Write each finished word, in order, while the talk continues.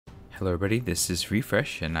Hello everybody, this is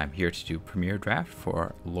Refresh and I'm here to do Premiere Draft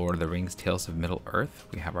for Lord of the Rings Tales of Middle-earth.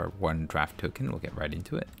 We have our one draft token, we'll get right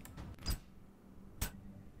into it.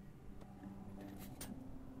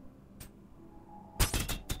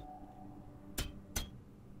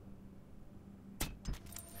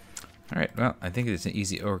 Alright, well, I think it's an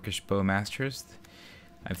easy Orcish Bowmasters.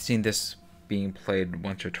 I've seen this being played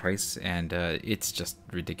once or twice and it's just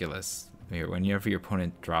ridiculous. Whenever your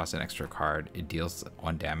opponent draws an extra card, it deals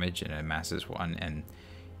 1 damage and it amasses 1 and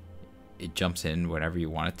it jumps in whenever you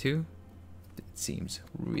want it to. It seems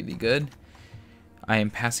really good. I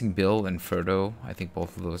am passing Bill and Frodo. I think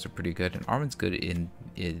both of those are pretty good, and Arwen's good in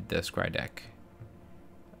the Scry deck.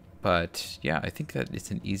 But yeah, I think that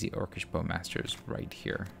it's an easy Orcish Bowmasters right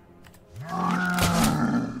here.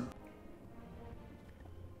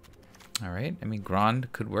 Alright, I mean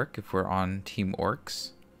Grond could work if we're on Team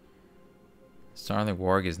Orcs. Snarling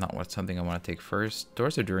Warg is not something I want to take first.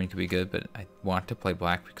 Doors of Durin could be good, but I want to play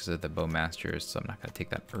black because of the Bowmasters, so I'm not going to take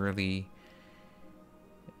that early.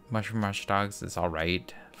 Mushroom Rush Dogs is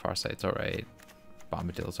alright. Farsight's alright.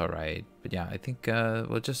 Bombadil's alright. But yeah, I think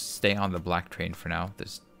we'll just stay on the black train for now.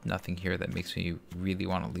 There's nothing here that makes me really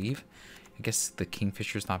want to leave. I guess the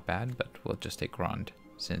Kingfisher's not bad, but we'll just take Grond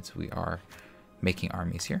since we are making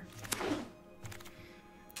armies here.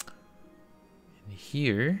 And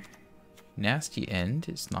here... Nasty End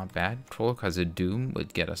is not bad. Trollcause of Doom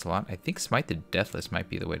would get us a lot. I think Smite the Deathless might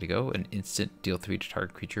be the way to go. An instant deal 3 to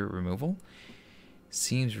target creature removal.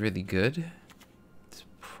 Seems really good. It's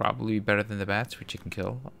probably better than the bats, which you can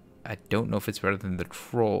kill. I don't know if it's better than the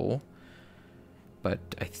Troll, but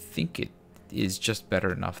I think it is just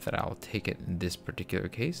better enough that I'll take it in this particular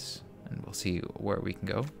case, and we'll see where we can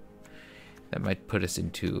go. That might put us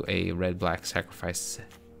into a red-black sacrifice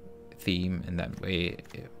theme, and that way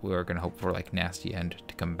we're gonna hope for like Nasty End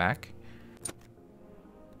to come back.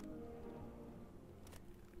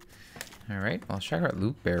 Alright, well, Shagrat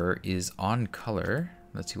Loop Bearer is on color.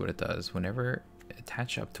 Let's see what it does. Whenever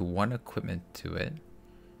attach up to 1 equipment to it,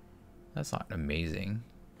 that's not amazing,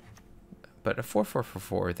 but a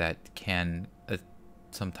 4/4/4 that can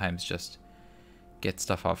sometimes just get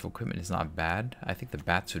stuff off equipment is not bad. I think the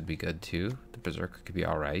bats would be good too. The Berserker could be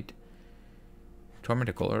alright.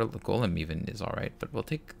 Tormented Golem even is alright, but we'll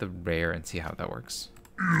take the rare and see how that works.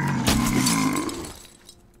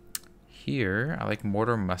 Here, I like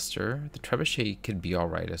Mortar Muster. The Trebuchet could be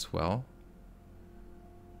alright as well.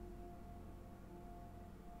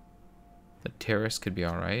 The Terrace could be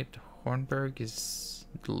alright. Hornburg is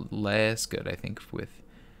less good, I think, with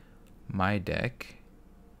my deck.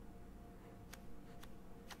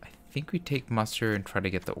 I think we take Muster and try to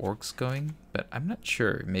get the Orcs going, but I'm not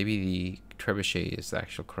sure. Maybe the Trebuchet is the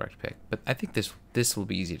actual correct pick, but I think this will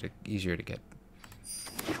be easier to get.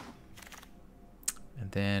 And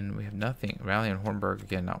then we have nothing. Rally and Hornburg,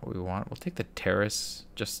 again, not what we want. We'll take the Terrace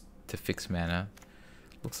just to fix mana.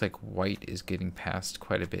 Looks like white is getting past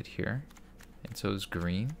quite a bit here, and so is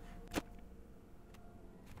green.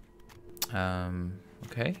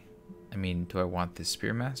 Okay. I mean, do I want the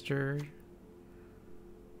Spearmaster?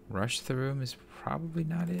 Rush the Room is probably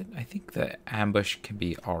not it. I think the Ambush can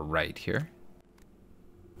be alright here.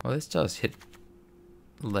 Well, this does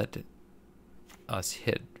let us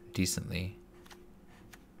hit decently.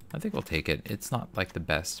 I think we'll take it. It's not like the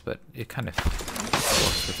best, but it kind of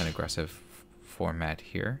works with an aggressive format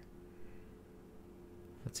here.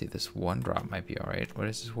 Let's see, this 1-drop might be alright. What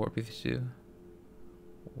does this Warbeath do?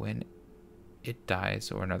 When it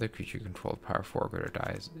dies or another creature controlled power 4 or greater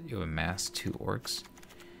dies, you amass 2 orcs.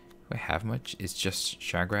 I have much. It's just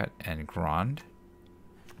Shagrat and Grond.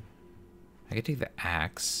 I could take the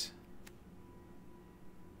axe.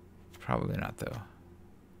 Probably not though.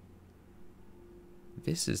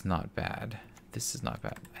 This is not bad. This is not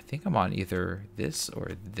bad. I think I'm on either this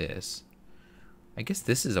or this. I guess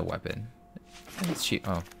this is a weapon. And it's cheap.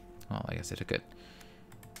 Oh, well, I guess I took it.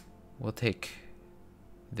 We'll take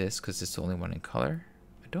this because it's the only one in color.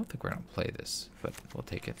 I don't think we're gonna play this, but we'll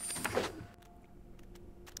take it.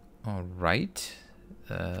 Alright,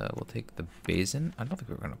 we'll take the Basin. I don't think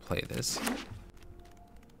we're going to play this.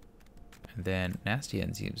 And then Nasty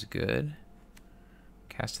End seems good.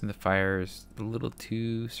 Casting the Fire is a little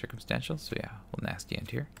too circumstantial, so yeah, we'll Nasty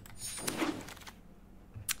End here.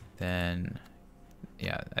 Then,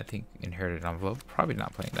 yeah, I think Inherited Envelope, probably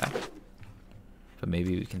not playing that. But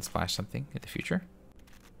maybe we can splash something in the future.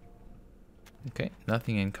 Okay,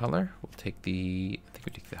 nothing in color. We'll take the, I think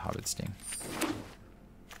we take the Hobbit Sting.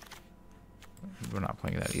 We're not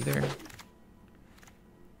playing that either.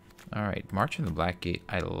 Alright, March in the Black Gate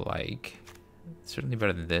I like. Certainly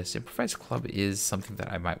better than this. Improvised Club is something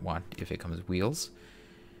that I might want if it comes wheels.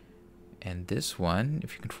 And this one,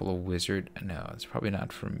 if you control a wizard, no, it's probably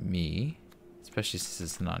not for me. Especially since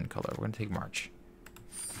it's non-color. We're going to take March.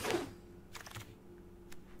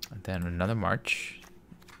 And then another March.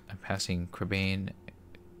 I'm passing Crabane,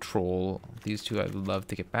 Troll. These two I'd love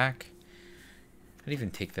to get back. I'd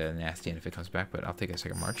even take the Nasty End if it comes back, but I'll take a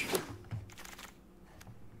second March.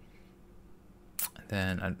 And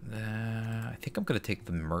then I think I'm going to take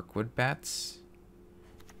the Mirkwood Bats.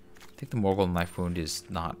 I think the Morgul Knife Wound is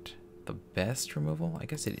not the best removal. I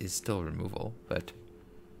guess it is still removal, but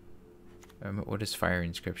what is Fire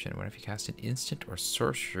Inscription? Whenever you cast an instant or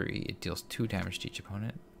sorcery, it deals 2 damage to each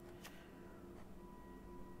opponent.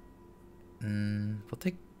 We'll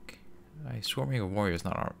take. Swarming of Warriors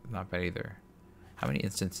not bad either. How many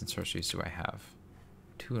instants and sorceries do I have?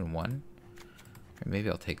 2 and 1. Or maybe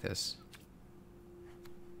I'll take this.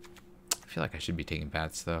 I feel like I should be taking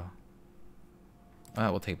bats though.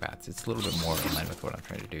 We'll take bats. It's a little bit more in line with what I'm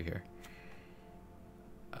trying to do here.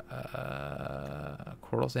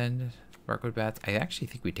 Coral's End, Mirkwood Bats. I actually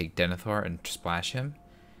think we take Denethor and splash him,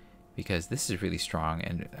 because this is really strong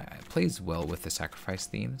and it plays well with the sacrifice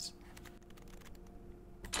themes.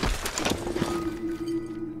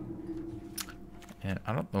 And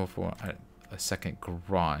I don't know if we want a second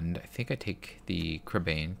Grand. I think I take the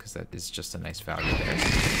Crabane because that is just a nice value there.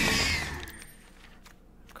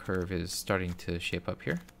 Curve is starting to shape up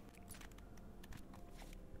here.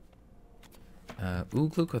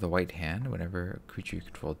 Ugluk with a white hand. Whenever a creature you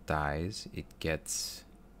control dies, it gets...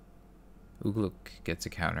 Ugluk gets a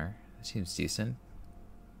counter. That seems decent.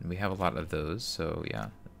 And we have a lot of those, so yeah.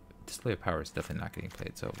 Display of Power is definitely not getting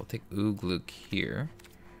played, so we'll take Ugluk here.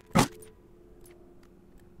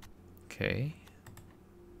 Okay.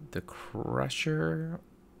 The Crusher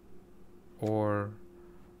or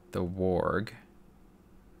the Warg.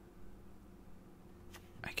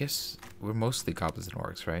 I guess we're mostly goblins and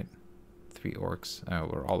orcs, right? 3 orcs. Oh,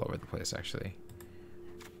 we're all over the place, actually.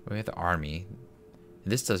 We have the army.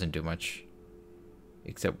 This doesn't do much,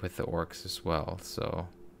 except with the orcs as well, so...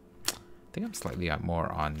 I think I'm slightly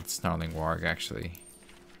more on Snarling Warg, actually.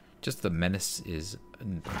 Just the menace is a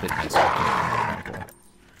bit nicer.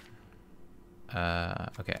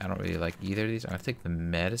 Okay, I don't really like either of these. I'm going to take the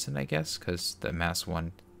medicine, I guess, because the mass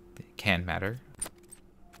one can matter.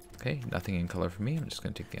 Okay, nothing in color for me. I'm just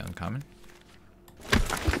going to take the uncommon.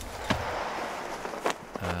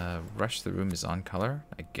 Rush the Room is on color.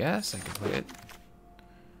 I guess I can play it.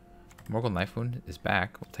 Morgul Knife Wound is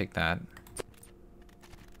back. We'll take that.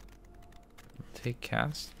 We'll take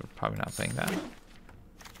Cast. We're probably not playing that.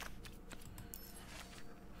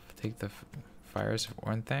 Take the Fires of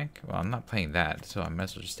Ornthanc. Well, I'm not playing that, so I might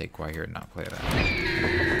as well just take Gwyer and not play that.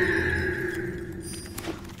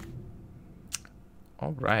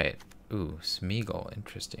 Alright. Ooh, Smeagol.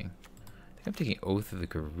 Interesting. I think I'm taking Oath of the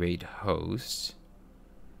Great Host.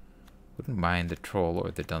 Wouldn't mind the Troll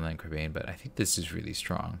or the Dunland Crabane, but I think this is really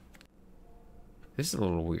strong. This is a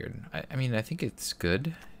little weird. I mean, I think it's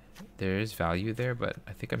good. There is value there, but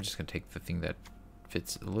I think I'm just going to take the thing that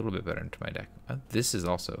fits a little bit better into my deck. This is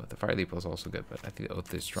also, the Fire Leap is also good, but I think the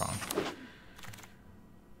Oath is strong.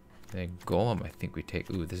 Then Golem, I think we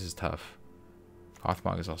take. Ooh, this is tough.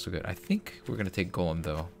 Gothmog is also good. I think we're going to take Golem,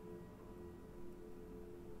 though.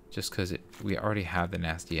 Just because we already have the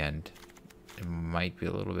Nasty End. It might be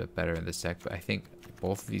a little bit better in this deck, but I think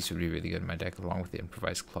both of these would be really good in my deck, along with the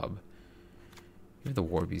Improvised Club. Even the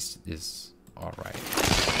War Beast is alright.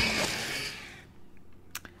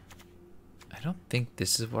 I don't think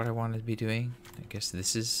this is what I want to be doing. I guess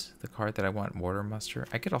this is the card that I want Mortar Muster.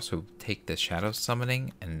 I could also take the Shadow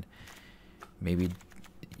Summoning and maybe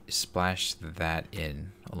splash that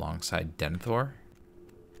in alongside Denethor.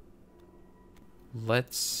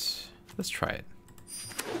 Let's try it.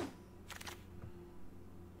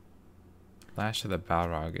 Lash of the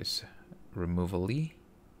Balrog is removal-y.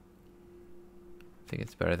 I think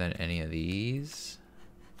it's better than any of these.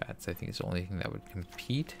 Bats, I think, is the only thing that would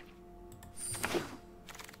compete.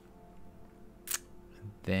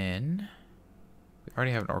 Then we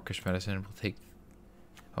already have an Orcish Medicine. We'll take...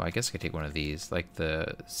 Oh, I guess I could take one of these, like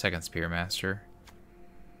the second Spearmaster.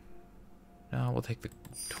 No, we'll take the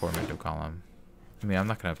Torment of Golem. I mean, I'm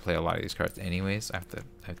not going to play a lot of these cards anyways. I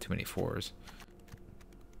have too many 4s.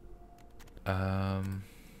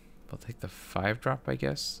 We'll take the 5-drop, I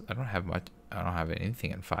guess. I don't have much. I don't have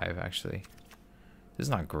anything in 5, actually. This is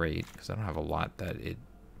not great, because I don't have a lot that it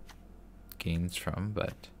gains from,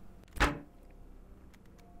 but...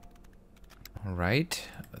 Alright.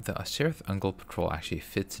 The Aserith Ungol Patrol actually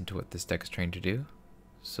fits into what this deck is trying to do.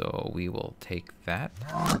 So we will take that.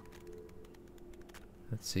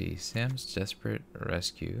 Let's see. Sam's Desperate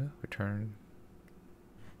Rescue. Return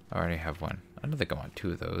I already have one. I don't think I want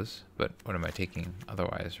 2 of those, but what am I taking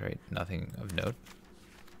otherwise, right? Nothing of note.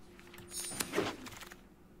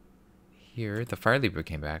 Here, the Fire Leaper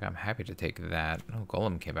came back. I'm happy to take that. Oh,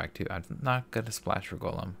 Golem came back too. I'm not going to splash for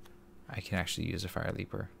Golem. I can actually use a Fire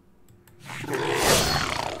Leaper.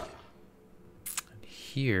 And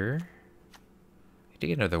here, I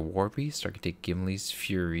take another War Beast, or I can take Gimli's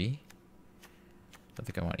Fury. I don't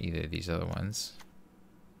think I want either of these other ones.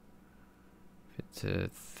 Fit to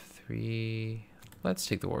 3. Let's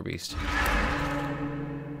take the War Beast.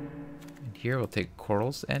 And here we'll take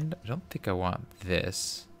Coral's End. I don't think I want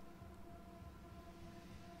this.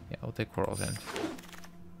 Yeah, we'll take Coral's End.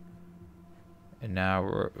 And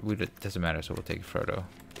now it doesn't matter, so we'll take Frodo.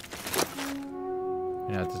 And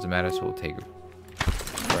now it doesn't matter, so we'll take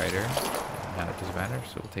Rider. Now it doesn't matter,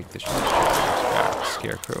 so we'll take the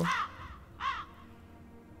Scarecrow.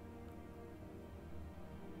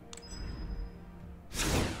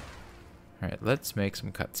 Alright, let's make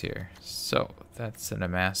some cuts here. So, that's an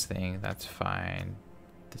amass thing, that's fine.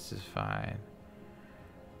 This is fine.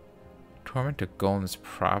 Torment to Golem is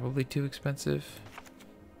probably too expensive.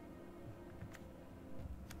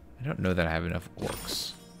 I don't know that I have enough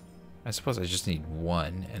orcs. I suppose I just need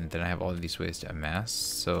 1, and then I have all of these ways to amass,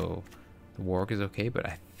 so the Warg is okay, but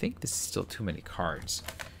I think this is still too many cards.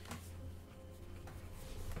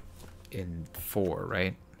 In 4,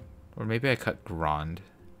 right? Or maybe I cut Grand.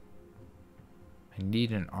 I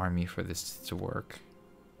need an army for this to work.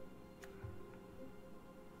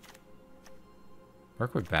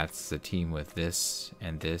 Mirkwood Bats is a team with this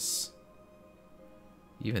and this.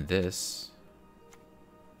 Even this.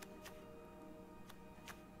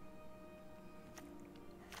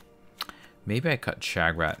 Maybe I cut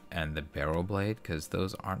Shagrat and the Barrow Blade, because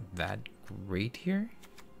those aren't that great here.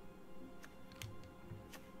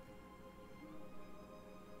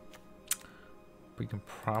 We can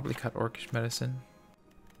probably cut Orcish Medicine.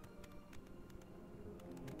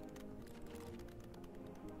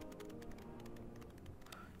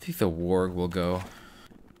 I think the Warg will go.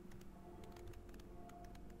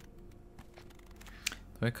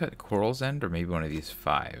 Do I cut Coral's End or maybe one of these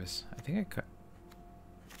 5s? I think I cut.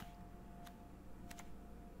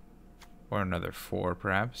 Or another 4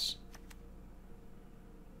 perhaps.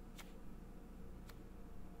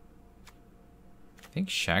 I think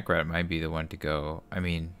Shagrat might be the one to go. I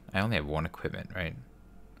mean, I only have 1 equipment, right?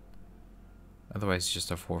 Otherwise, it's just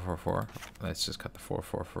a 4/4/4. Let's just cut the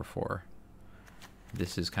 4/4/4/4.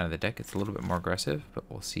 This is kind of the deck. It's a little bit more aggressive, but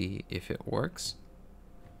we'll see if it works.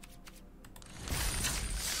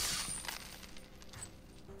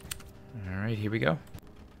 Alright, here we go.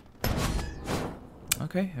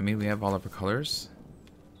 Okay, I mean, we have all of our colors.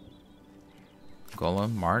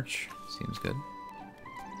 Golem, March, seems good.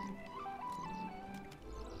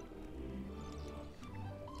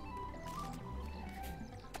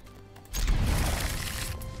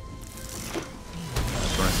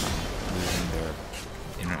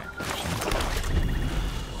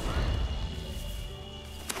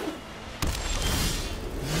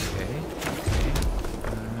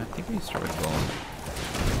 Start with Golem.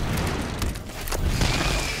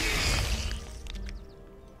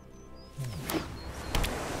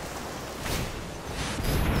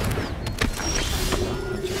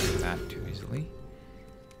 Not just that too easily.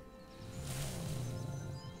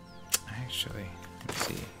 Actually, let's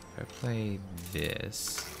see. If I play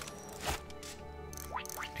this,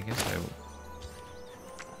 I guess I will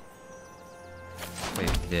play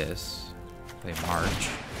this. Play March.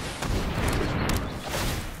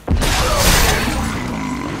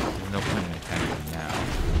 No point in attacking now.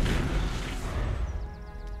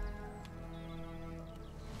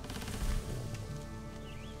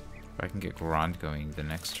 If I can get Grand going the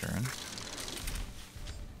next turn.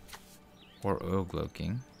 Or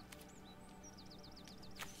Ogloking.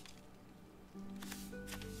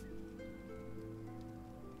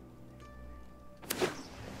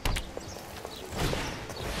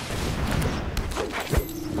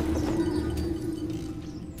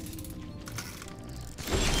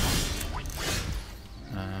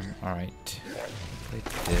 Alright, play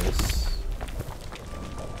this.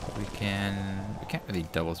 We can't really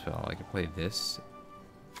double spell. I could play this,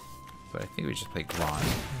 but I think we just play Grand.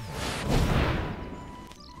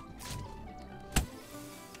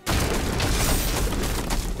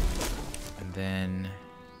 And then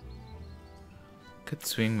could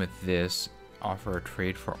swing with this, offer a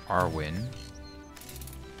trade for Arwen.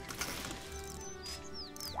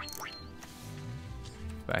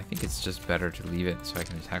 But I think it's just better to leave it so I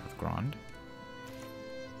can attack with Grand.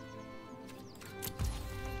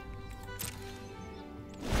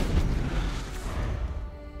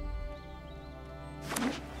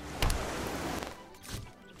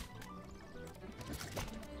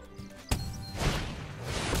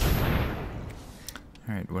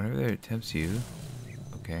 Alright, whenever they attempts you,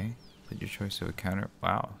 okay, put your choice of a counter.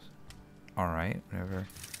 Wow. Alright, whenever.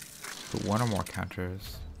 Put one or more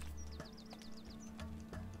counters.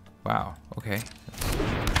 Wow, okay.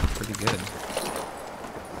 That's pretty good.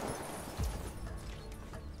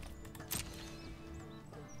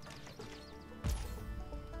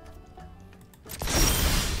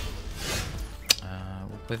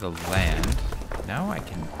 We'll play the land. Now I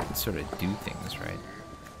can sort of do things, right?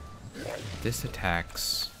 This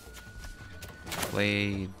attacks.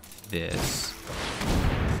 Play this.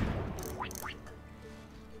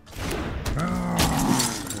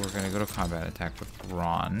 We're gonna go to combat attack with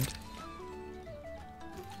Rond.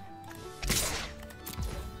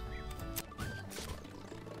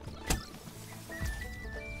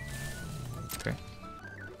 Okay.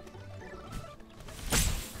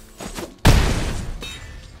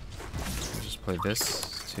 We'll just play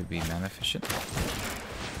this to be mana efficient.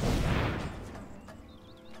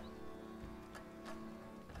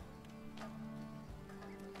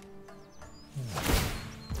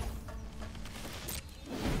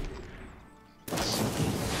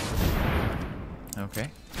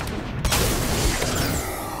 Okay.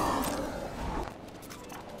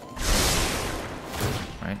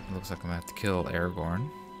 Right, looks like I'm gonna have to kill Aragorn.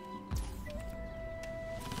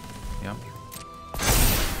 Yep.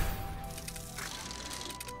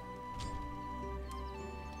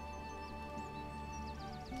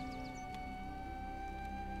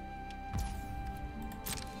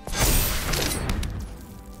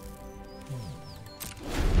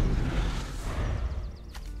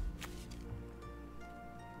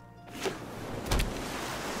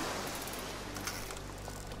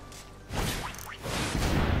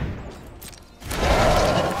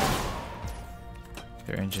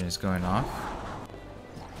 Their engine is going off.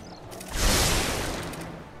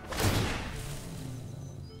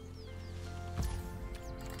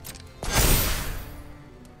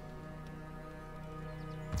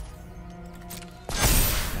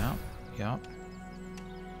 Yeah, yeah.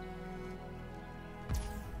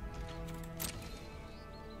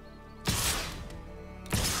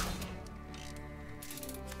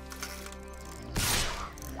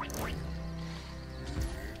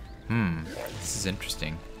 This is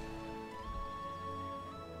interesting.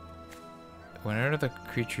 Whenever the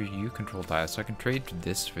creature you control dies, so I can trade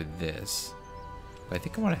this for this. But I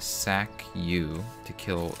think I want to sack you to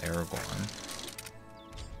kill Aragorn.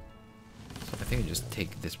 So I think I just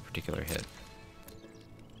take this particular hit.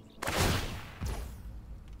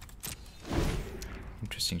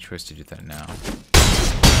 Interesting choice to do that now.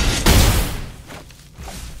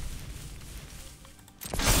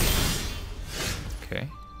 Okay.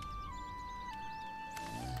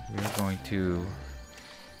 We're going to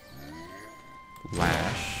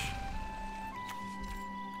lash.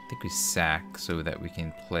 I think we sack so that we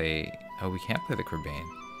can play. Oh, we can't play the Kerbane.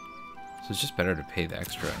 So it's just better to pay the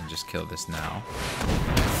extra and just kill this now.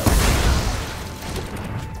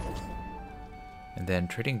 And then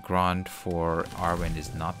trading Grond for Arwen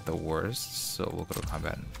is not the worst, so we'll go to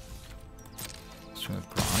combat and swing with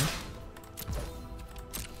Grond.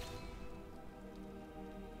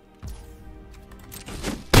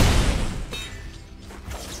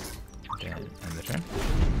 End the turn.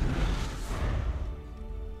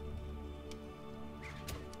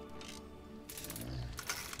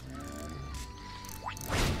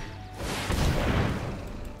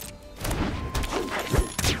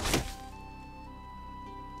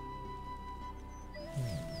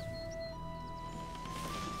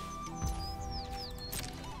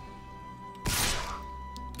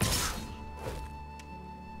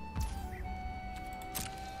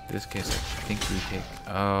 In this case, I think we take.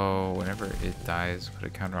 Oh, whenever it dies, put a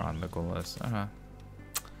counter on the Golas. I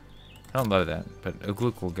don't love that, but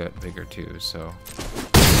Ugluk will get bigger too, so.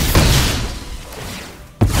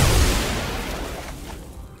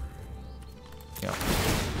 Yep.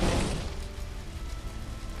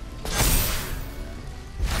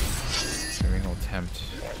 Maybe we'll attempt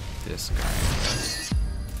this guy.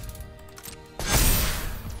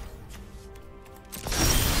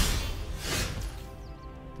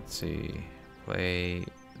 See, play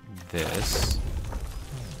this.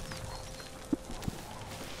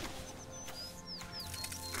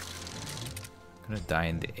 I'm gonna die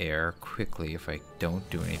in the air quickly if I don't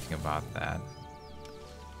do anything about that.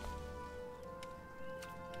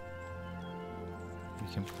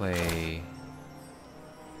 We can play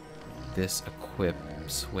this equip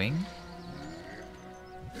swing.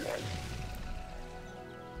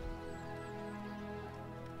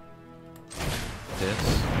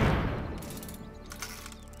 This.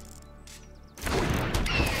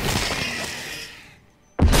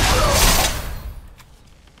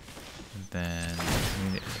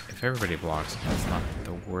 if everybody blocks, that's not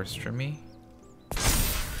the worst for me.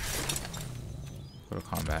 Go to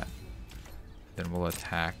combat. Then we'll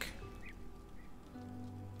attack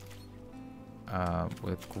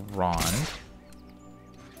with Grond.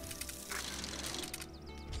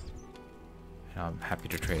 And I'm happy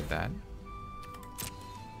to trade that.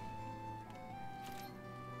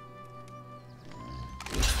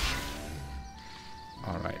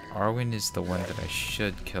 Alright, Arwen is the one that I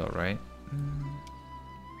should kill, right?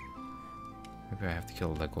 Maybe I have to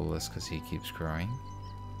kill Legolas because he keeps growing.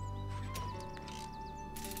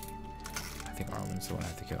 I think Arwen's the one I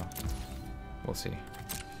have to kill. We'll see.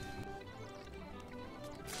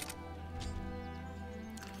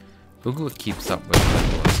 Google keeps up with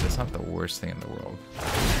Legolas. It's not the worst thing in the world.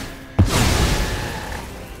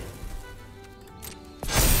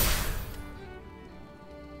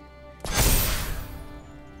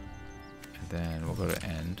 And then we'll go to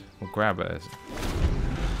end. We'll grab a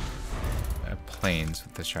plains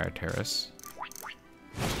with the Shire Terrace.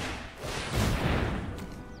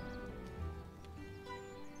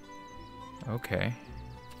 Okay.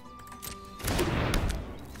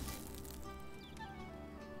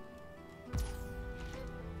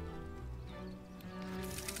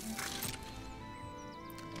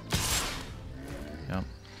 Yep.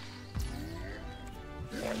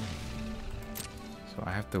 So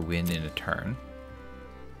I have to win in a turn.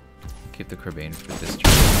 Keep the Crebain for this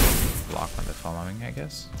turn. Block on the following, I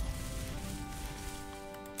guess.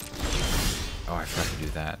 Oh, I forgot to do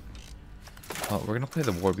that. Well, we're gonna play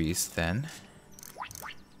the War Beast then.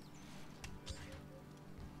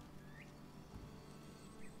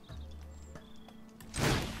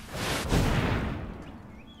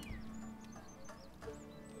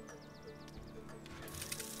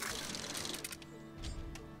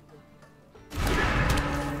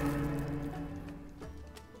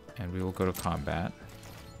 And we will go to combat.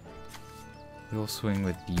 We will swing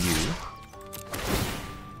with you.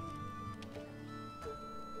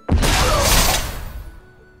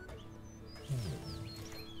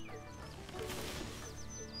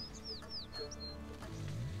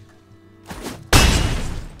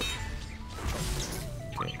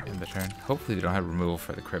 Hopefully they don't have removal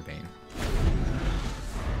for the Crebain.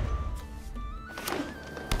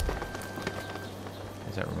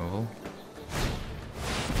 Is that removal?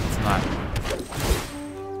 It's not.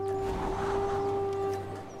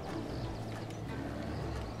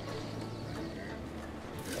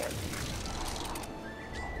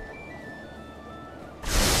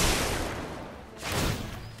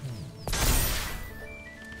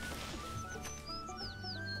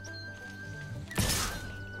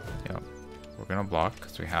 We're gonna block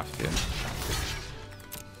because we have to.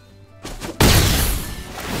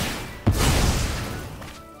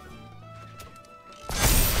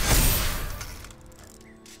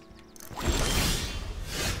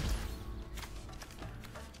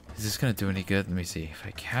 Is this gonna do any good? Let me see. If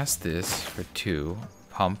I cast this for 2,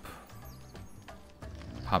 pump,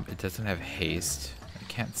 it doesn't have haste. I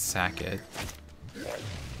can't sack it.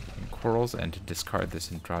 And Coral's End to discard this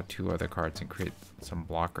and draw 2 other cards and create some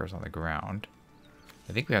blockers on the ground.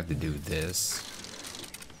 I think we have to do this.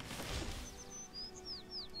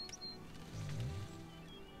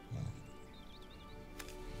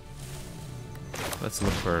 Let's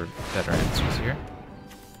look for better answers here.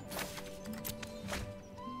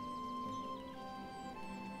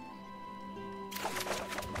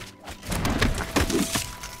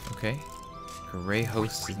 Okay. Gray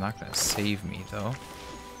Host is not going to save me, though.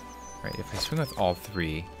 Right, if I swing with all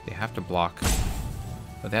 3, they have to block...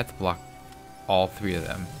 Well, they have to block all 3 of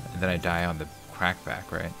them, and then I die on the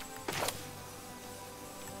crackback, right?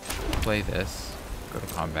 Play this. Go to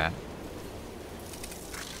combat.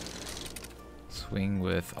 Swing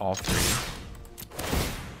with all 3.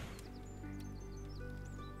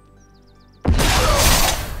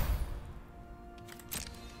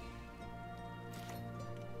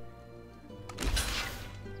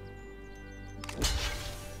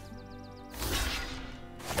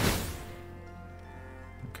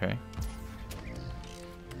 Okay.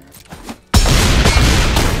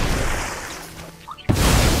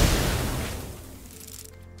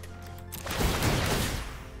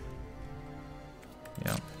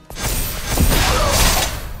 Yeah.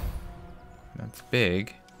 That's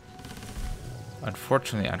big.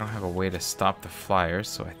 Unfortunately, I don't have a way to stop the flyers,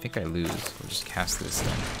 so I think I lose. We'll just cast this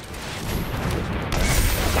then.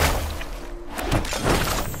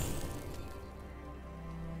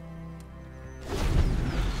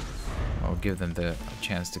 Give them the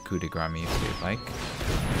chance to coup de grace me if they'd like.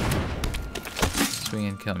 Swing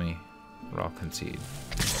and kill me, or I'll concede.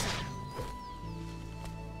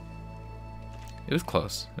 It was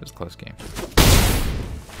close. It was a close game.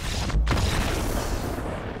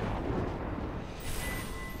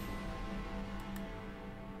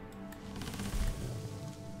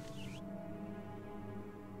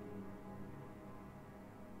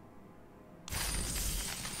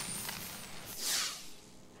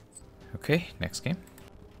 Okay, next game.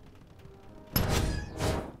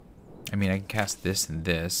 I mean, I can cast this and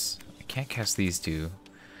this. I can't cast these two.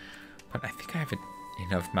 But I think I have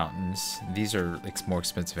enough mountains. These are like more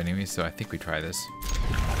expensive anyways, so I think we try this.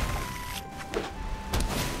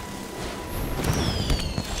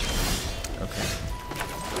 Okay.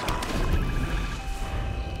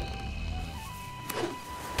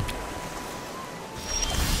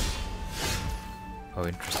 Oh,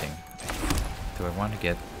 interesting. Do I want to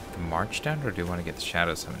get the march down, or do I want to get the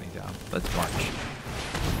shadow summoning down? Let's march.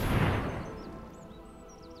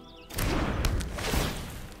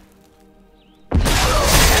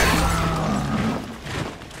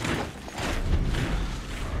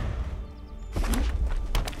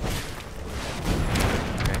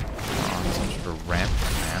 Okay, on some sort of ramp,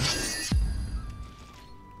 man.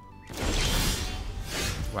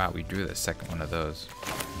 Wow, we drew the second one of those.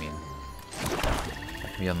 I mean,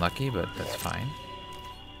 that can be unlucky, but that's fine.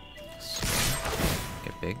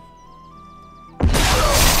 Get big. Go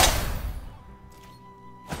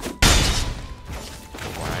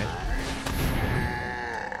wide.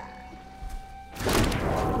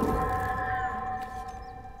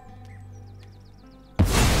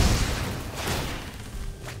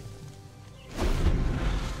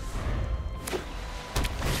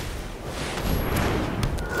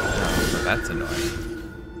 Oh, that's annoying.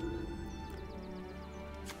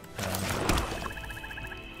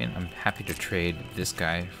 And I'm happy to trade this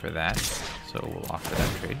guy for that, so we'll offer that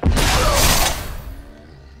trade.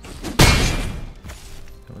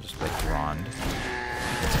 We'll just play Grond.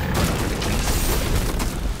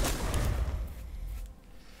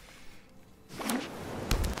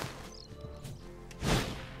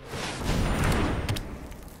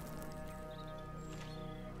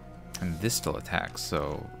 And this still attacks,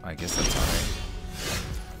 so I guess that's alright.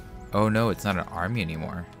 Oh no, it's not an army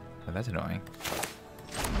anymore. Oh, that's annoying.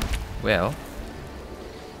 Well,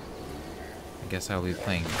 I guess I'll be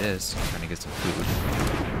playing this, trying to get some food.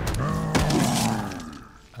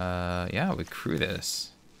 Yeah, we crew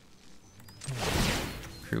this.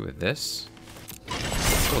 Crew with this.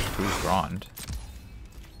 Still crew Grond.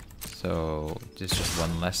 So, it's just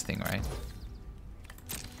one less thing, right?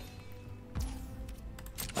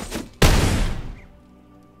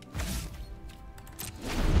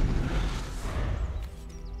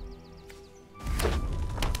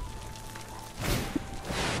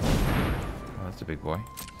 A big boy.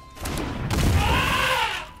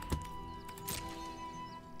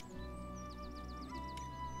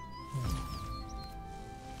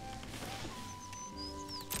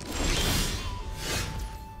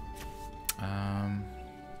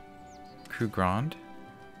 Crew Grond.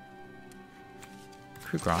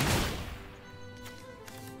 Crew Grond.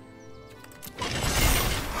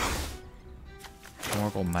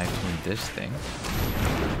 Morgul knife from this thing.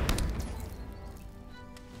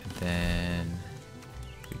 And then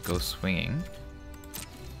we go swinging.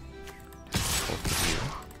 Both of you.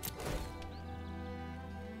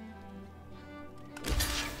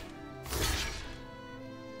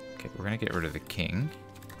 Okay, we're gonna get rid of the king.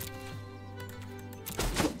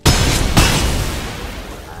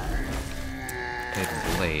 Play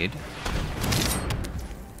the blade.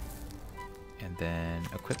 And then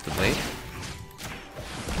equip the blade.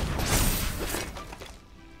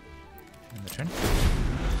 And the turn.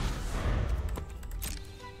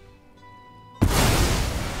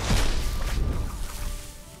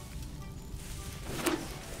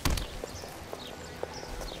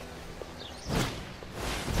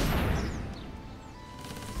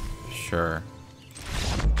 Sure.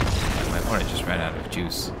 My opponent just ran out of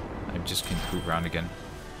juice. I just can crew around again.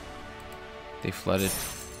 They flooded.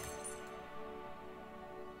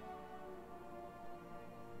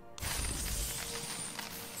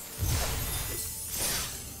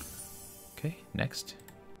 Okay, next.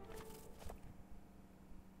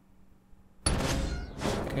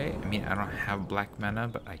 Okay, I mean, I don't have black mana,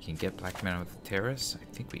 but I can get black mana with the Terrace. I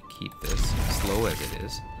think we keep this, slow as it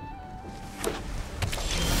is.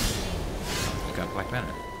 We got black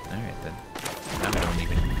mana. Alright then. Now we don't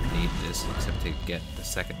even need this except to get the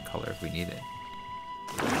second color if we need it.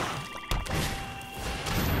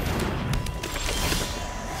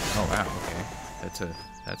 Oh wow, okay.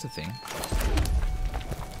 That's a thing.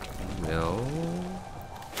 We'll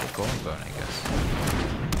get Golden Bone, I guess.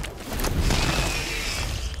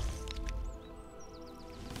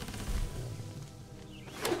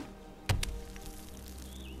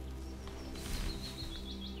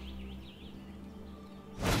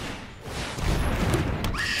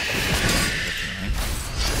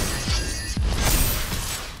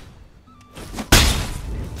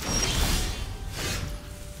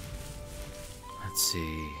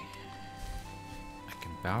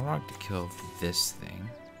 Balrog to kill this thing.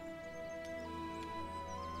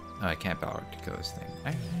 No, I can't Balrog to kill this thing.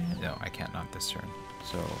 No, I can't, not this turn.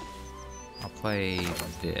 So, I'll play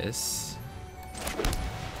this. I'm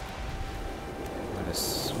gonna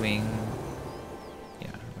swing.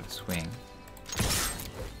 Yeah, I'm gonna swing.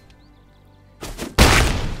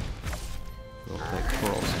 We'll play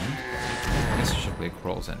Quarrel's End. I guess I should play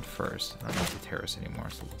Quarrel's End first. I don't have the Terrace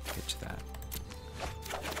anymore, so we'll pitch that.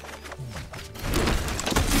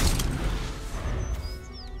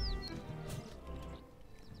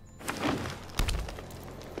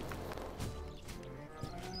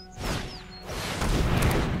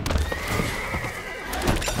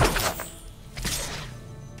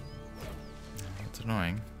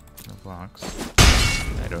 Annoying. No blocks.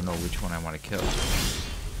 I don't know which one I want to kill.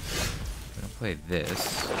 I'm gonna play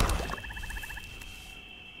this.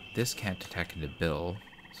 This can't attack into Bill,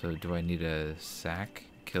 so do I need a sack?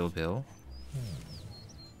 Kill Bill?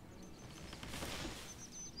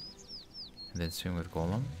 And then swing with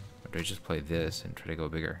Golem? Or do I just play this and try to go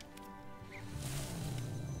bigger?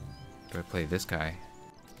 Do I play this guy?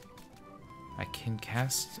 I can't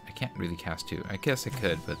really cast two. I guess I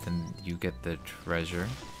could, but then you get the treasure.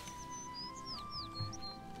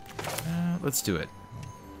 Let's do it.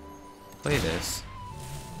 Play this.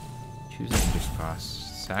 Choose an interest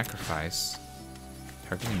cost. Sacrifice.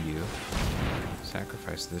 Targeting you.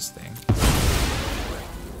 Sacrifice this thing.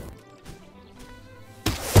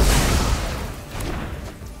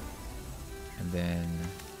 And then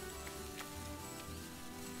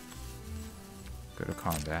go to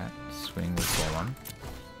combat. Swing with Golem.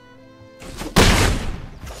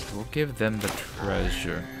 We'll give them the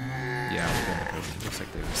treasure. Yeah, we'll give them the treasure. It looks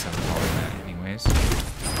like they have sent all of that anyways.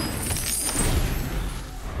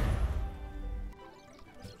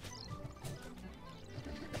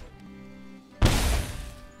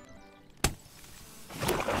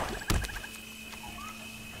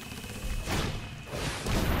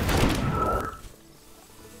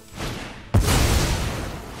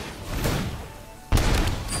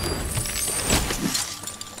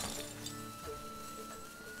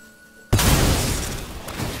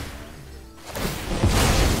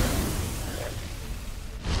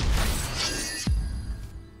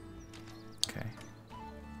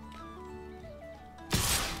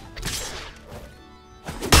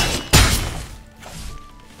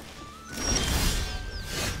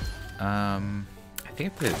 I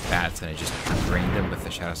think I played the bats and I just drained them with the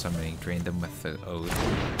shadow summoning, drained them with the ode.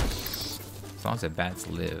 As long as the bats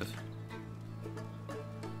live.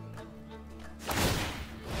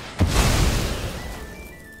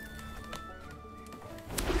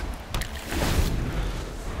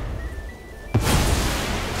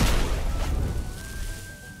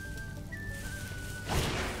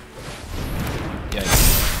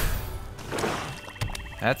 Yikes.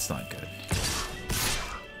 That's not good.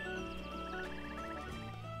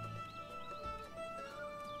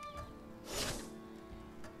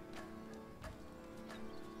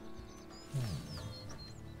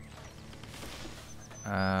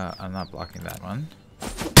 I'm not blocking that one.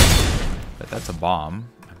 But that's a bomb.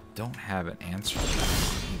 I don't have an answer to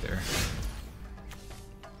that either.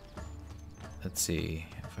 Let's see.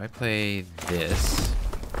 If I play this,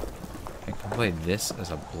 I can play this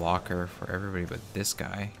as a blocker for everybody but this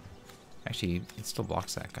guy. Actually, it still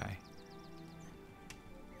blocks that guy.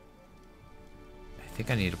 I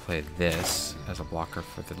think I need to play this as a blocker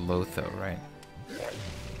for the Lotho, right?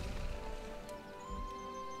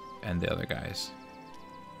 And the other guys.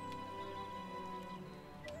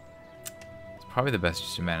 Probably the best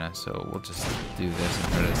use of mana, so we'll just do this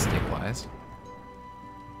and try to stabilize.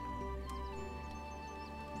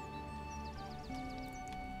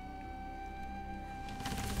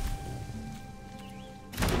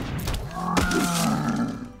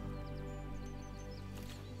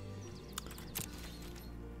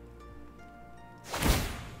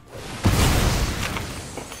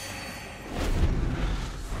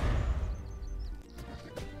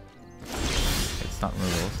 It's not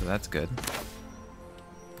removal, so that's good.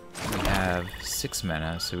 Have 6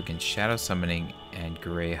 mana, so we can Shadow Summoning and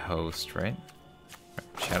Grey Host, right?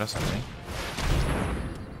 Shadow Summoning.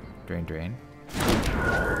 Drain, drain.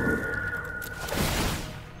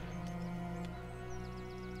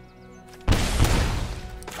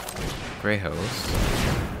 Grey Host.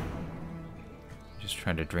 Just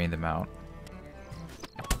trying to drain them out.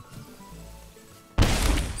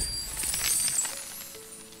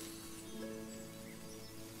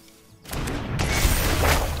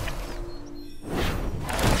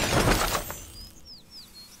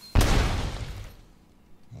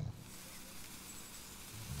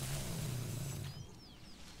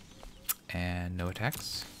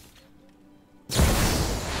 attacks.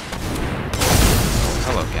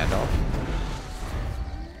 Hello, Gandalf.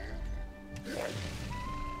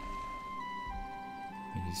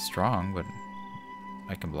 He's strong, but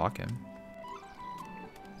I can block him.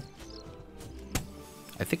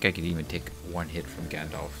 I think I could even take one hit from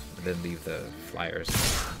Gandalf and then leave the flyers.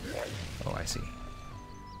 Oh, I see.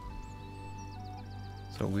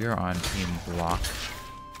 So we are on team block.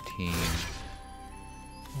 Team.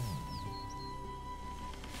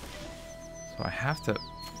 So I have to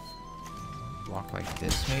block like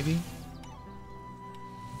this, maybe?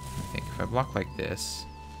 I think if I block like this,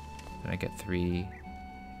 then I get 3,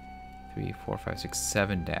 4, 5, 6,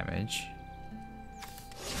 7 damage.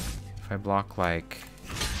 If I block like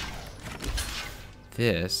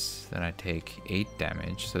this, then I take 8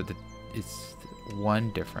 damage, so that it's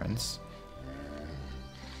 1 difference.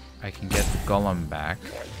 I can get the golem back.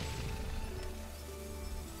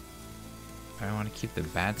 I want to keep the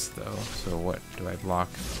bats though, so what do I block?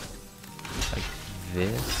 Like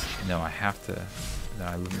this? No, I have to. No,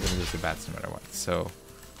 I'm gonna lose the bats no matter what. So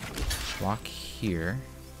block here.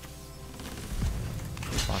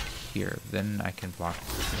 Block here. Then I can block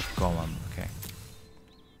with golem. Okay.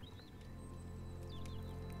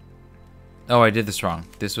 Oh, I did this wrong.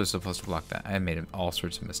 This was supposed to block that. I made all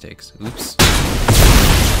sorts of mistakes. Oops.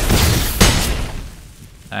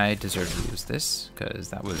 I deserve to lose this, because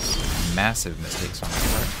that was massive mistakes on my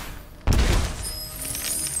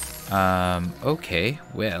part. Okay,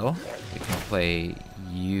 well, we can play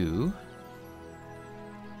you.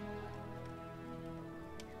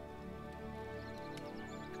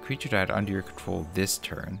 Creature died under your control this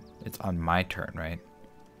turn. It's on my turn, right?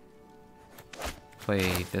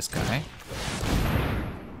 Play this guy.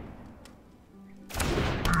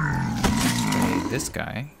 Play this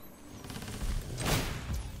guy.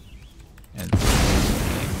 And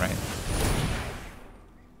game, right?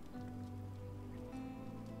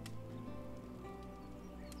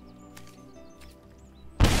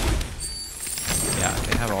 Yeah,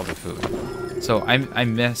 they have all the food. So I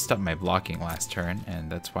messed up my blocking last turn, and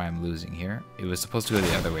that's why I'm losing here. It was supposed to go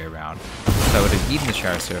the other way around. So I would have eaten the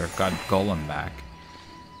Shower Seraph, got Golem back.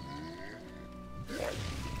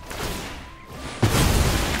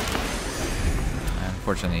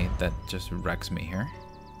 Unfortunately, that just wrecks me here.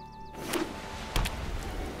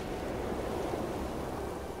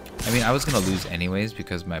 I mean, I was going to lose anyways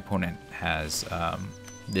because my opponent has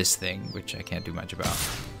this thing, which I can't do much about.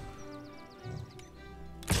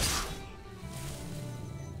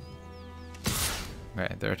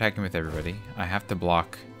 Right, they're attacking with everybody. I have to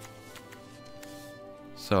block.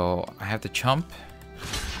 So I have to chump.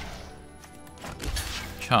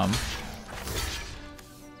 Chump.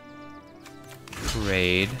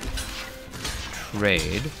 Trade.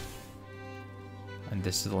 Trade. And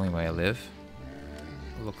this is the only way I live.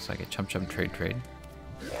 Looks like a chump chump trade trade.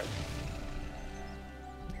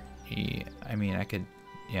 Yeah, I mean, I could,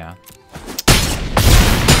 yeah.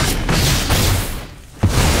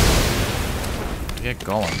 Get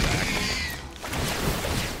Golem back.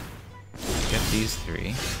 Get these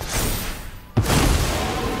 3.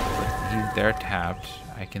 They're tapped.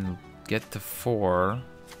 I can get to 4.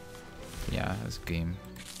 Yeah, that's a game.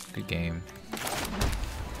 Good game.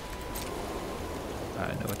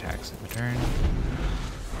 No attacks in return.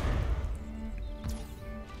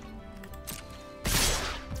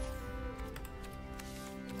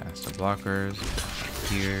 Pass the blockers.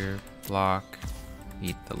 Here, block.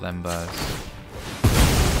 Eat the Lembas.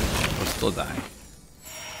 We'll still die.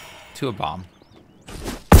 To a bomb. The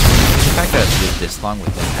fact that I lived this long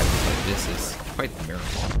with them having played this is quite the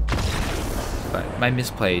miracle. But my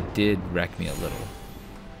misplay did wreck me a little.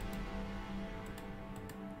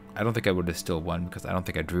 I don't think I would have still won because I don't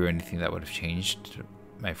think I drew anything that would have changed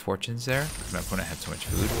my fortunes there. My opponent had so much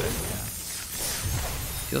food, but yeah.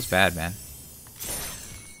 Feels bad, man.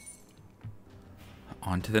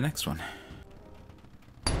 On to the next one.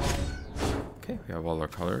 Okay, we have all our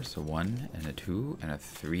colors. A 1 and a 2 and a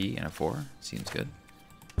 3 and a 4. Seems good.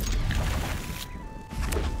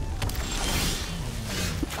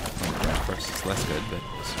 Of course, it's less good, but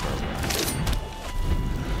it's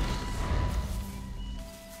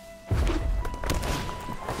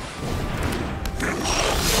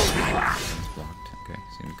blocked. Okay,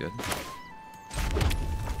 seems good.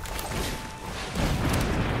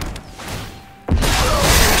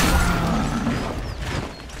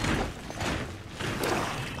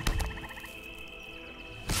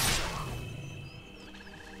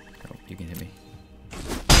 Oh, you can hit me.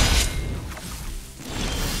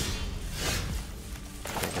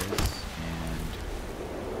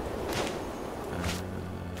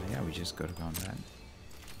 Just go to combat.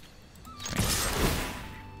 Swing.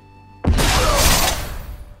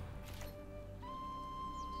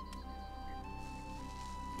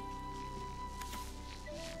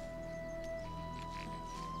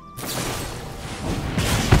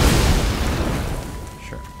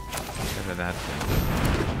 that thing.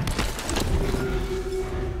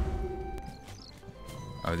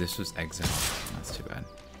 Oh, this was exile. That's too bad.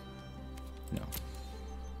 No.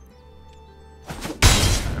 I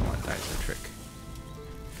don't want to die to the trick.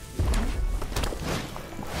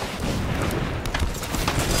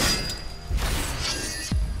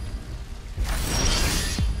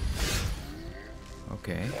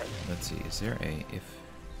 Okay, let's see. Is there a if?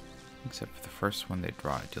 Except for the first one they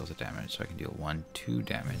draw, it deals a damage, so I can deal 1-2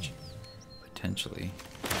 damage potentially.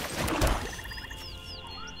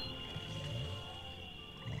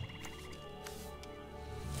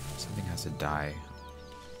 Something has to die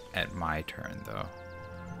at my turn, though. I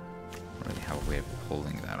don't really have a way of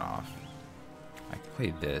pulling that off. I can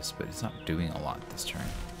play this, but it's not doing a lot this turn.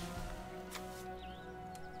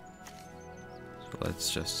 So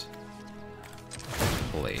let's just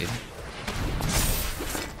Blade.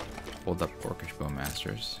 Hold up Orcish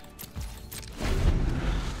Bowmasters.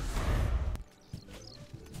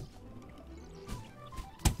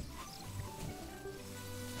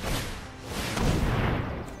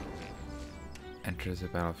 Enters the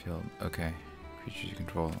battlefield. Okay. Creatures you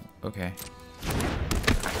control. Okay.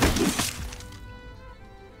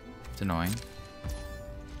 It's annoying.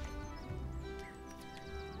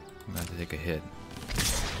 I'm going to take a hit.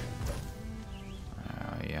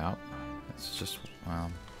 Yeah. It's just,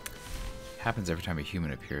 well, happens every time a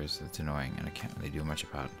human appears. It's annoying, and I can't really do much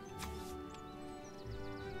about it.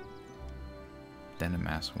 Then a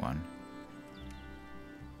mass 1.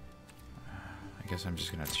 I guess I'm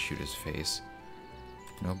just gonna have to shoot his face.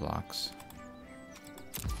 No blocks.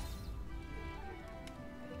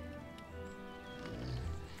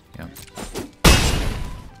 Yep.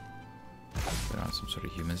 Put on some sort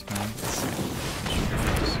of human spell. Shoot your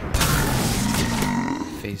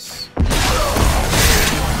face.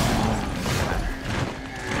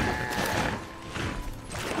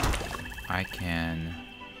 I can.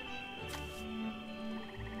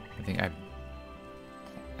 I think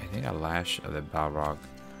I lash of the Balrog.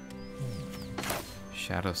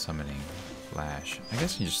 Shadow summoning, lash. I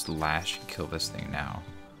guess you just lash and kill this thing now.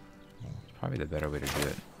 It's probably the better way to do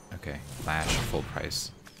it. Okay, lash full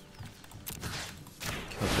price.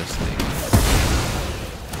 Kill this thing.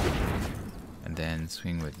 And then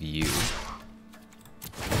swing with you.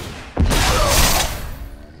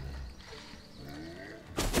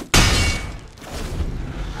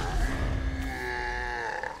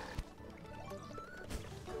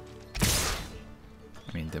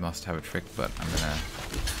 I mean, they must have a trick, but I'm gonna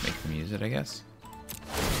make them use it, I guess.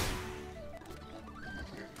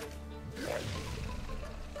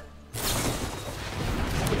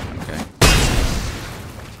 Okay.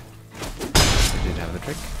 I did have the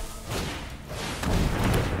trick.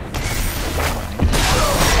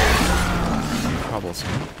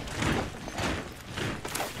 Troublesome.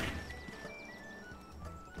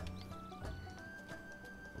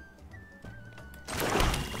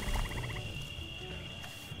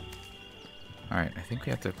 Alright, I think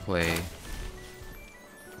we have to play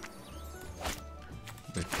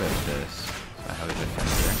with this. So I have a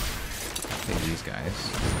defender. Play these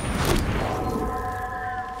guys.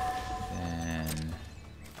 Then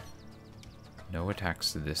no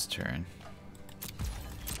attacks to this turn.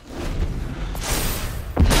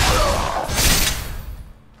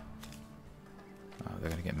 Oh, they're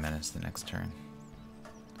gonna get menaced the next turn.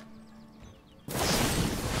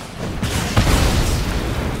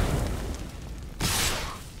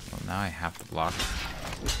 Now I have to block,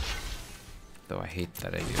 though I hate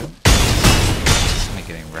that I do. I'm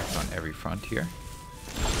getting wrecked on every front here.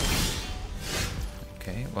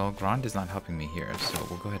 Okay, well, Grond is not helping me here, so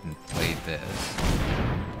we'll go ahead and play this.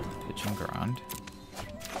 Pitching Grond.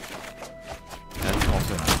 That's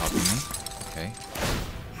also not helping me. Okay.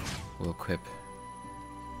 We'll equip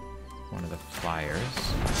one of the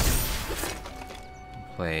flyers.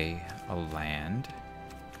 Play a land.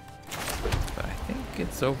 But I think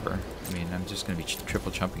it's over. I mean, I'm just going to be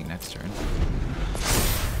triple chumping next turn.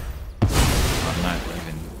 I'm not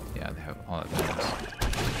even... Yeah, they have all of those.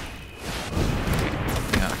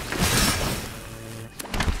 Yeah.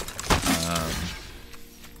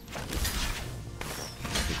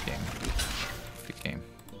 Good game. Good game.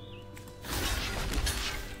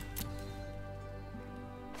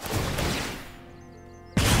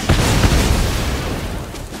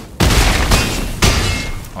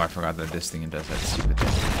 Oh, I forgot that this thing does that stupid thing.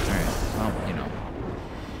 Alright, well, you know.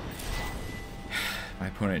 My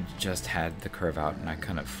opponent just had the curve out and I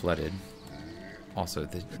kind of flooded. Also,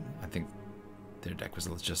 I think their deck was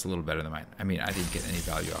just a little better than mine. I mean, I didn't get any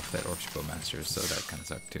value off that Orcish Bowmasters, so that kind of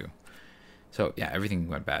sucked too. So, yeah, everything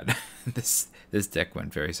went bad. This deck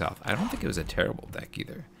went very south. I don't think it was a terrible deck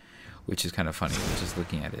either. which is kind of funny just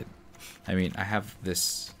looking at it. I mean, I have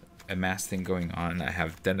this amass thing going on. I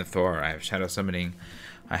have Denethor, I have Shadow Summoning,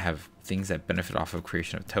 I have things that benefit off of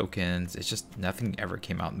creation of tokens. It's just nothing ever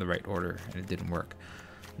came out in the right order, and it didn't work.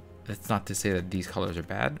 That's not to say that these colors are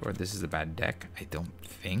bad or this is a bad deck. I don't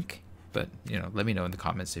think, but you know, let me know in the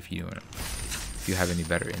comments if you have any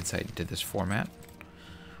better insight into this format.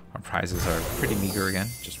 Our prizes are pretty meager again,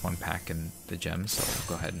 just one pack and the gems. So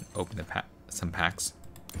we'll go ahead and open the some packs.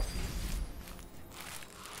 Let's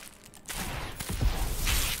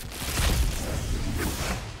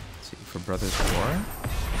see, for Brothers War,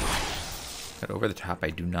 but over the top, I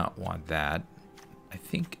do not want that. I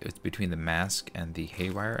think it's between the Mask and the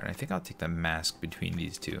Haywire, and I think I'll take the Mask between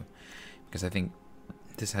these two, because I think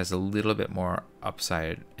this has a little bit more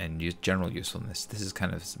upside and general usefulness. This is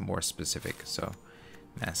kind of more specific, so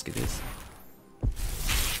Mask it is.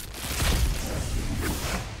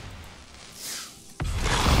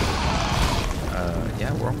 Yeah,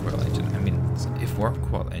 Wormcoil Engine. I mean, if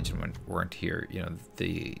Wormcoil Engine weren't here, you know,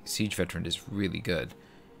 the Siege Veteran is really good.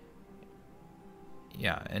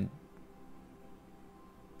 Yeah,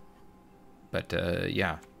 but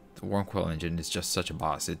yeah, the Wormcoil Engine is just such a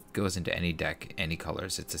boss. It goes into any deck, any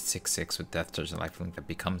colors. It's a 6/6 with Death Touch and Lifelink that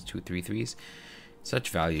becomes 2 3/3s. Such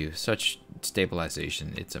value, such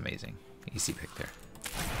stabilization. It's amazing. Easy pick there.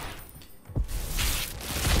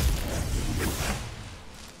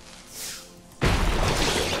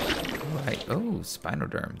 Alright, oh,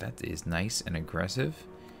 Spinoderm. That is nice and aggressive.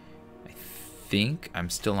 I think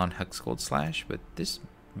I'm still on Hexgold Slash, but this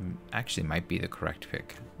actually might be the correct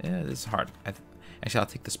pick. Yeah, this is hard. Actually, I'll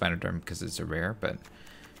take the Spinoderm because it's a rare, but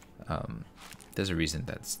there's a reason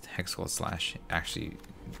that Hexgold Slash actually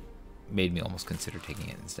made me almost consider taking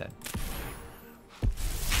it instead.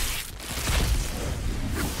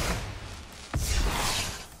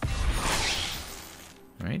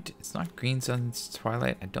 Alright, it's not Green Sun's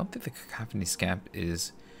Twilight. I don't think the Cacophony Scamp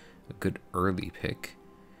is a good early pick.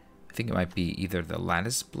 I think it might be either the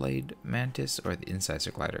Lattice Blade Mantis or the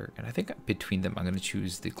Incisor Glider. And I think between them, I'm going to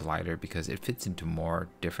choose the Glider because it fits into more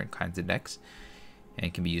different kinds of decks. And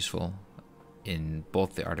it can be useful in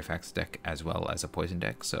both the Artifacts deck as well as a Poison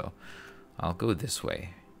deck. So I'll go this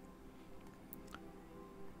way.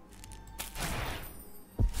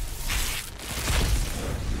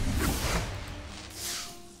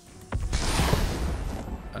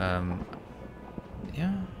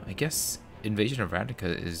 Yeah, I guess Invasion of Ravnica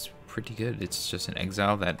is pretty good. It's just an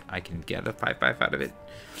exile that I can get a 5/5 out of it.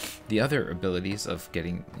 The other abilities of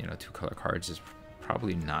getting, you know, 2 color cards is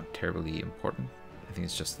probably not terribly important. I think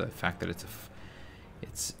it's just the fact that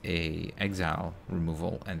it's a exile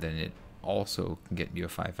removal, and then it also can get you a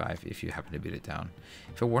 5/5 if you happen to beat it down.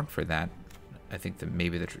 If it weren't for that, I think that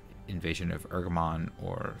maybe the Invasion of Ergamon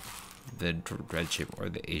or the Dreadship or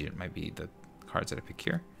the Agent might be the cards that I pick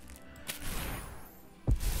here.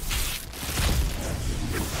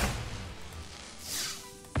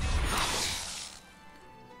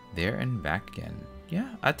 There and back again.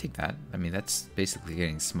 Yeah, I'd take that. I mean, that's basically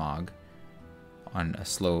getting Smog on a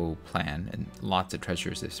slow plan and lots of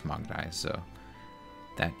treasures if Smog dies. So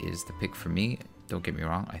that is the pick for me. Don't get me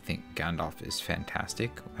wrong. I think Gandalf is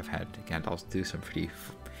fantastic. I've had Gandalf do some pretty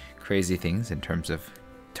crazy things in terms of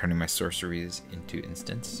turning my sorceries into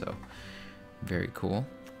instants. So very cool.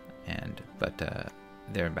 But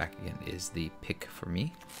there and back again is the pick for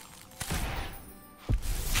me.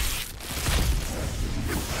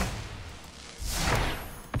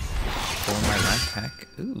 For my last pack,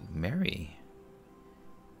 ooh, Mary.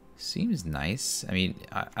 Seems nice. I mean,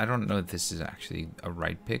 I don't know if this is actually a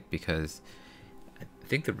right pick because I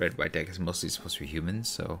think the red-white deck is mostly supposed to be humans,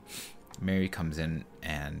 so Mary comes in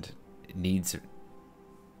and needs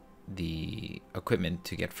the equipment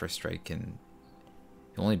to get first strike, and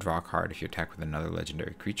you only draw a card if you attack with another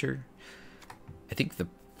legendary creature. I think the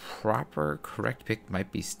proper correct pick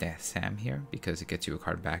might be Sam here because it gets you a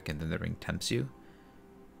card back and then the ring tempts you.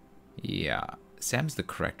 Yeah, Sam's the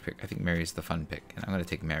correct pick. I think Mary's the fun pick, and I'm going to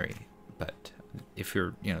take Mary. But if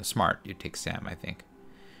you're, you know, smart, you take Sam, I think.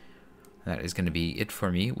 That is going to be it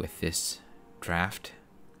for me with this draft.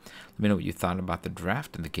 Let me know what you thought about the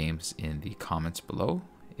draft and the games in the comments below.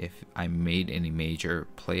 If I made any major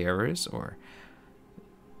play errors, or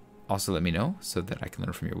also let me know so that I can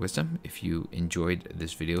learn from your wisdom. If you enjoyed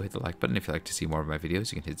this video, hit the like button. If you'd like to see more of my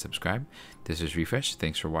videos, you can hit subscribe. This is Refresh.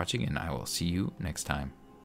 Thanks for watching, and I will see you next time.